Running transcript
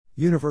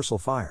Universal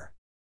Fire.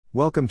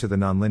 Welcome to the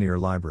Nonlinear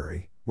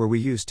Library, where we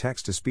use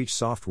text-to-speech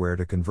software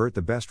to convert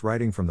the best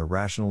writing from the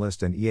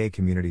Rationalist and EA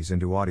communities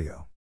into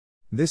audio.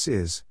 This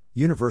is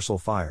Universal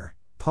Fire,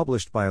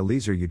 published by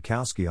Eliezer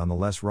Yudkowsky on the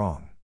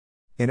LessWrong.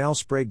 In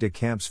Sprague de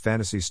Camp's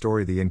fantasy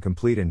story The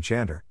Incomplete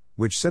Enchanter,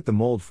 which set the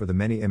mold for the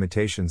many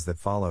imitations that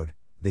followed,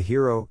 the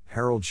hero,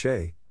 Harold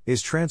Shea,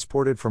 is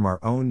transported from our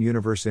own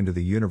universe into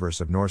the universe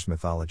of Norse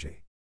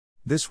mythology.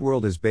 This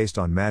world is based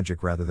on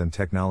magic rather than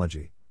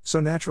technology, so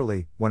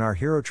naturally, when our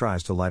hero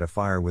tries to light a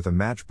fire with a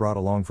match brought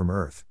along from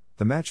Earth,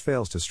 the match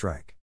fails to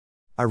strike.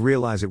 I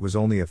realize it was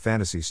only a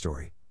fantasy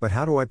story, but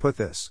how do I put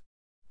this?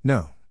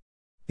 No.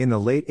 In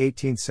the late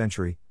 18th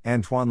century,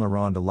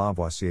 Antoine-Laurent de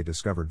Lavoisier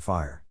discovered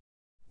fire.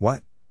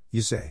 What,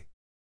 you say?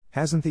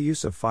 Hasn't the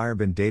use of fire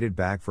been dated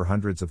back for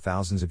hundreds of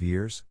thousands of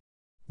years?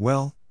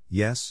 Well,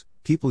 yes,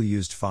 people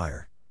used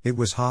fire. It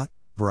was hot,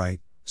 bright,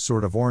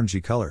 sort of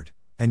orangey-colored,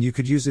 and you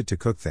could use it to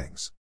cook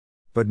things.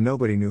 But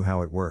nobody knew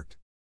how it worked.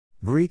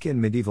 Greek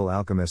and medieval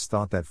alchemists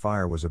thought that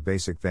fire was a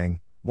basic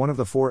thing, one of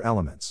the four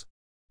elements.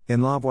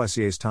 In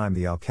Lavoisier's time,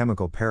 the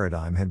alchemical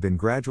paradigm had been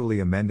gradually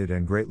amended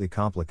and greatly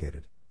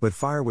complicated, but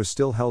fire was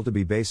still held to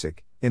be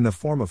basic, in the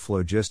form of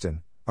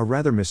phlogiston, a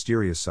rather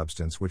mysterious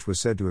substance which was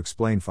said to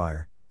explain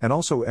fire, and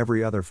also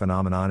every other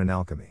phenomenon in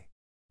alchemy.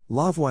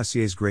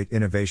 Lavoisier's great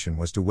innovation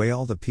was to weigh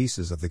all the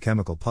pieces of the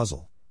chemical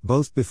puzzle,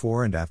 both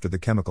before and after the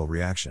chemical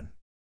reaction.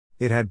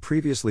 It had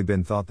previously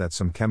been thought that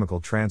some chemical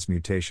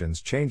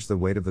transmutations changed the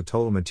weight of the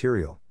total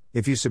material.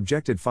 If you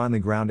subjected finely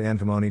ground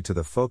antimony to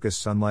the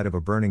focused sunlight of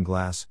a burning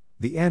glass,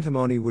 the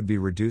antimony would be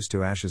reduced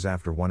to ashes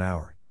after 1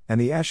 hour,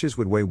 and the ashes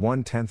would weigh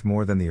 1/10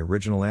 more than the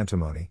original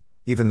antimony,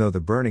 even though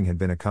the burning had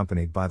been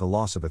accompanied by the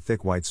loss of a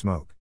thick white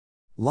smoke.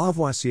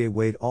 Lavoisier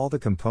weighed all the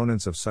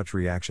components of such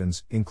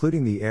reactions,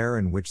 including the air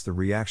in which the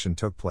reaction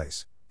took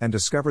place, and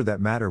discovered that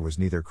matter was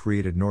neither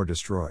created nor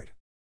destroyed.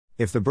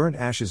 If the burnt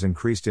ashes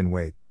increased in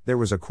weight, there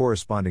was a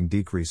corresponding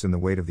decrease in the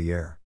weight of the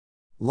air.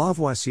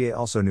 Lavoisier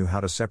also knew how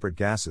to separate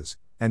gases,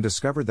 and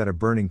discovered that a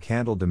burning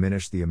candle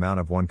diminished the amount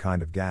of one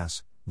kind of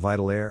gas,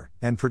 vital air,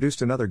 and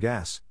produced another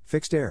gas,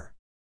 fixed air.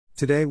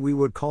 Today we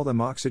would call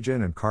them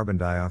oxygen and carbon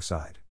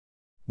dioxide.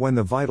 When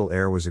the vital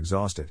air was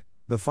exhausted,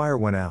 the fire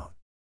went out.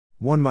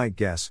 One might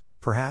guess,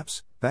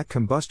 perhaps, that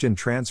combustion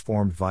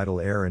transformed vital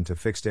air into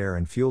fixed air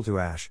and fuel to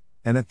ash,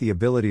 and that the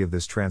ability of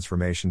this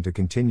transformation to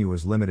continue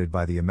was limited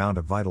by the amount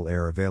of vital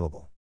air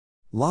available.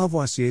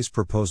 Lavoisier's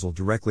proposal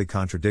directly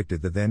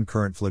contradicted the then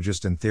current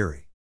phlogiston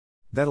theory.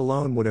 That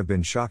alone would have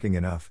been shocking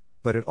enough,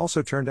 but it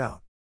also turned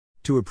out.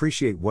 To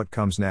appreciate what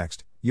comes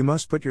next, you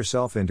must put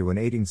yourself into an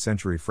 18th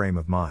century frame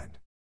of mind.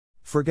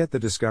 Forget the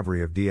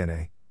discovery of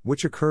DNA,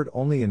 which occurred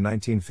only in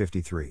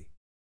 1953.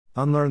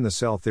 Unlearn the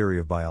cell theory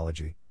of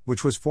biology,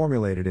 which was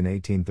formulated in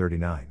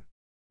 1839.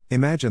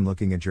 Imagine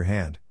looking at your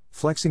hand,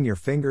 flexing your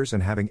fingers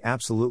and having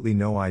absolutely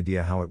no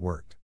idea how it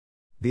worked.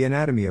 The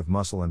anatomy of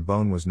muscle and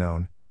bone was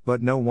known, but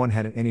no one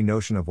had any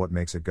notion of what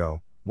makes it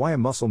go, why a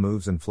muscle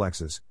moves and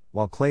flexes,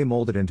 while clay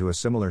molded into a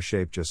similar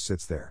shape just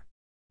sits there.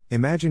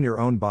 Imagine your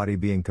own body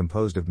being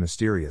composed of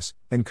mysterious,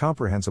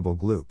 incomprehensible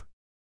gloop.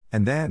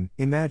 And then,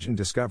 imagine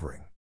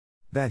discovering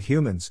that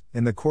humans,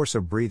 in the course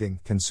of breathing,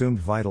 consumed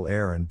vital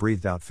air and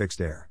breathed out fixed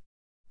air.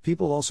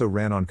 People also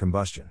ran on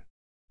combustion.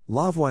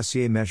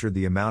 Lavoisier measured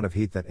the amount of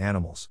heat that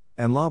animals,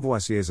 and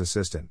Lavoisier's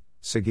assistant,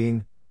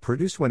 Seguin,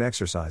 produced when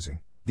exercising,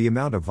 the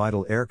amount of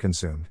vital air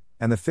consumed,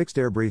 and the fixed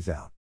air breathed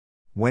out.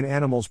 When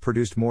animals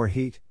produced more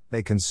heat,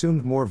 they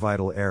consumed more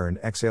vital air and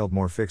exhaled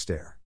more fixed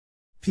air.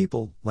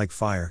 People, like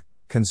fire,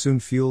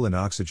 consumed fuel and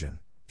oxygen.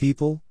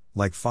 People,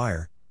 like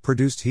fire,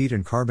 produced heat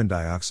and carbon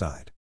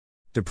dioxide.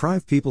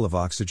 Deprive people of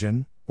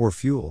oxygen, or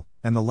fuel,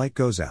 and the light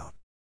goes out.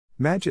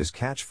 Matches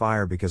catch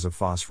fire because of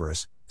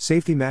phosphorus.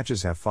 Safety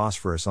matches have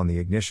phosphorus on the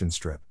ignition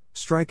strip.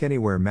 Strike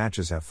anywhere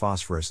matches have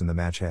phosphorus in the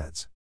match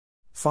heads.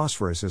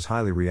 Phosphorus is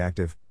highly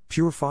reactive.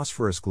 Pure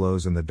phosphorus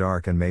glows in the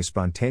dark and may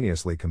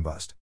spontaneously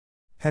combust.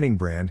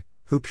 Brand,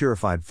 who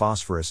purified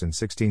phosphorus in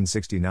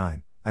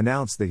 1669,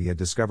 announced that he had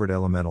discovered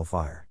elemental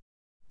fire.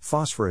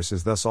 Phosphorus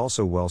is thus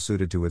also well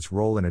suited to its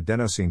role in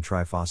adenosine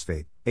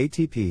triphosphate,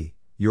 ATP,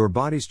 your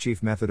body's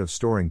chief method of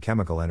storing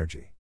chemical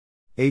energy.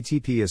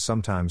 ATP is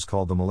sometimes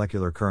called the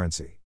molecular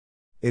currency.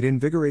 It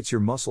invigorates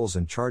your muscles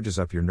and charges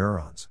up your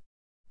neurons.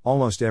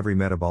 Almost every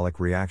metabolic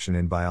reaction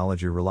in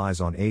biology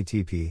relies on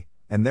ATP,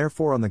 and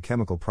therefore on the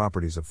chemical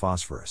properties of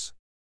phosphorus.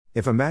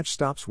 If a match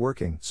stops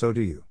working, so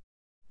do you.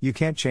 You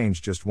can't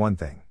change just one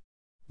thing.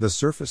 The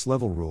surface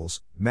level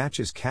rules,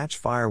 matches catch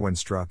fire when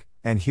struck,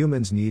 and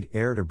humans need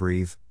air to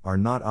breathe, are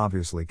not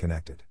obviously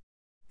connected.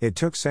 It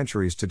took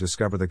centuries to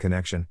discover the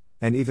connection,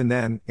 and even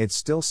then, it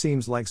still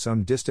seems like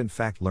some distant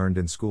fact learned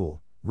in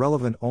school,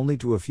 relevant only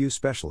to a few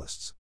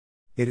specialists.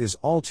 It is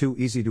all too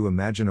easy to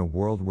imagine a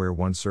world where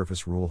one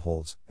surface rule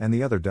holds, and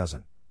the other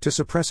doesn't, to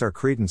suppress our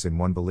credence in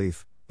one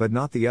belief, but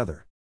not the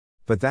other.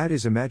 But that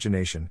is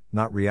imagination,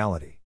 not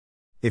reality.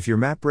 If your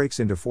map breaks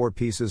into 4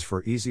 pieces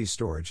for easy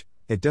storage,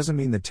 it doesn't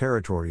mean the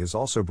territory is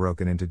also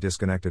broken into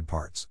disconnected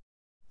parts.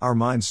 Our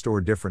minds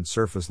store different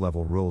surface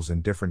level rules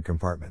in different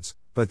compartments,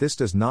 but this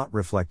does not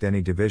reflect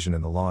any division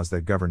in the laws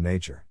that govern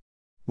nature.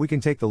 We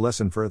can take the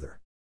lesson further.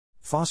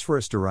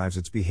 Phosphorus derives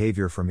its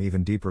behavior from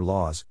even deeper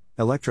laws,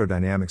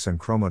 electrodynamics and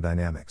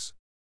chromodynamics.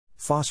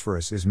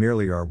 Phosphorus is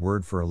merely our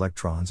word for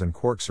electrons and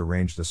quarks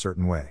arranged a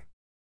certain way.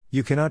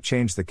 You cannot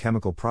change the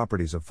chemical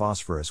properties of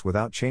phosphorus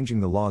without changing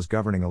the laws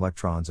governing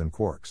electrons and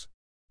quarks.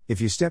 If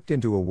you stepped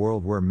into a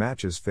world where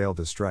matches fail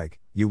to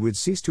strike, you would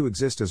cease to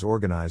exist as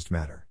organized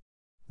matter.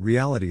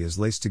 Reality is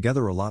laced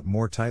together a lot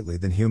more tightly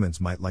than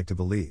humans might like to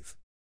believe.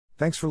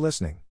 Thanks for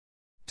listening.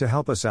 To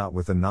help us out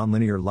with the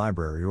Nonlinear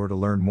Library or to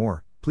learn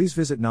more, please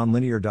visit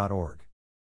nonlinear.org.